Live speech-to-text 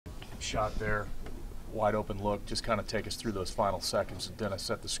shot there, wide open look. Just kind of take us through those final seconds. Dennis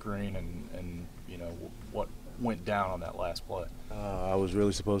set the screen, and you know what went down on that last play. I was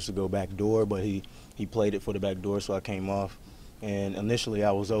really supposed to go back door, but he played it for the back door, so I came off. And initially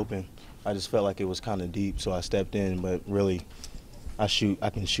I was open. I just felt like it was kind of deep, so I stepped in. But really, I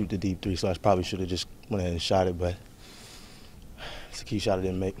can shoot the deep three, so I probably should have just went ahead and shot it. But it's a key shot I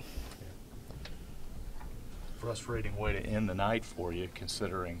didn't make. Frustrating way to end the night for you,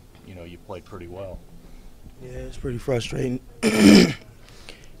 considering you played pretty well. Yeah, it's pretty frustrating.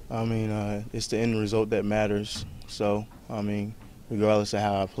 I mean, it's the end result that matters. So, I mean, regardless of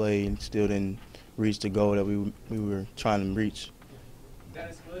how I played, still didn't reach the goal that we were trying to reach.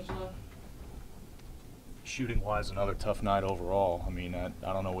 Shooting-wise, another tough night overall. I mean, I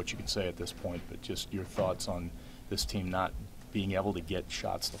don't know what you can say at this point, but just your thoughts on this team not being able to get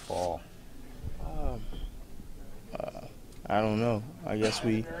shots to fall. I don't know. I guess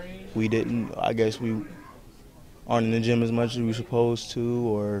we didn't. I guess we aren't in the gym as much as we were supposed to,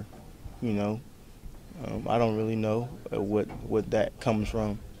 or I don't really know what that comes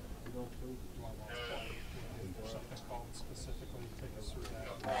from.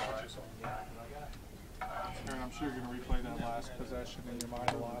 Eron, I'm sure you're going to replay that last possession in your mind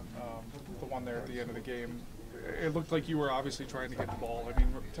a lot. The one there at the end of the game. It looked like you were obviously trying to get the ball. I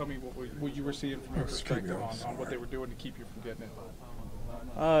mean, tell me what you were seeing from your perspective on what they were doing to keep you from getting it.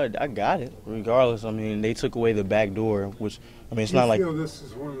 I got it. Regardless, I mean, they took away the back door, which, I mean, it's not like. Do you feel this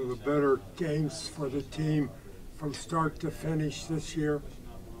is one of the better games for the team from start to finish this year?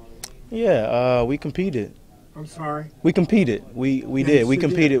 Yeah, we competed. I'm sorry? We competed. We did. We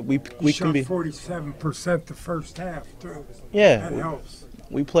competed. We shot 47% the first half, too. Yeah. That helps.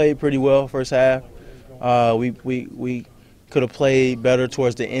 We played pretty well first half. We could have played better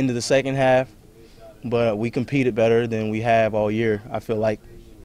towards the end of the second half, but we competed better than we have all year, I feel like.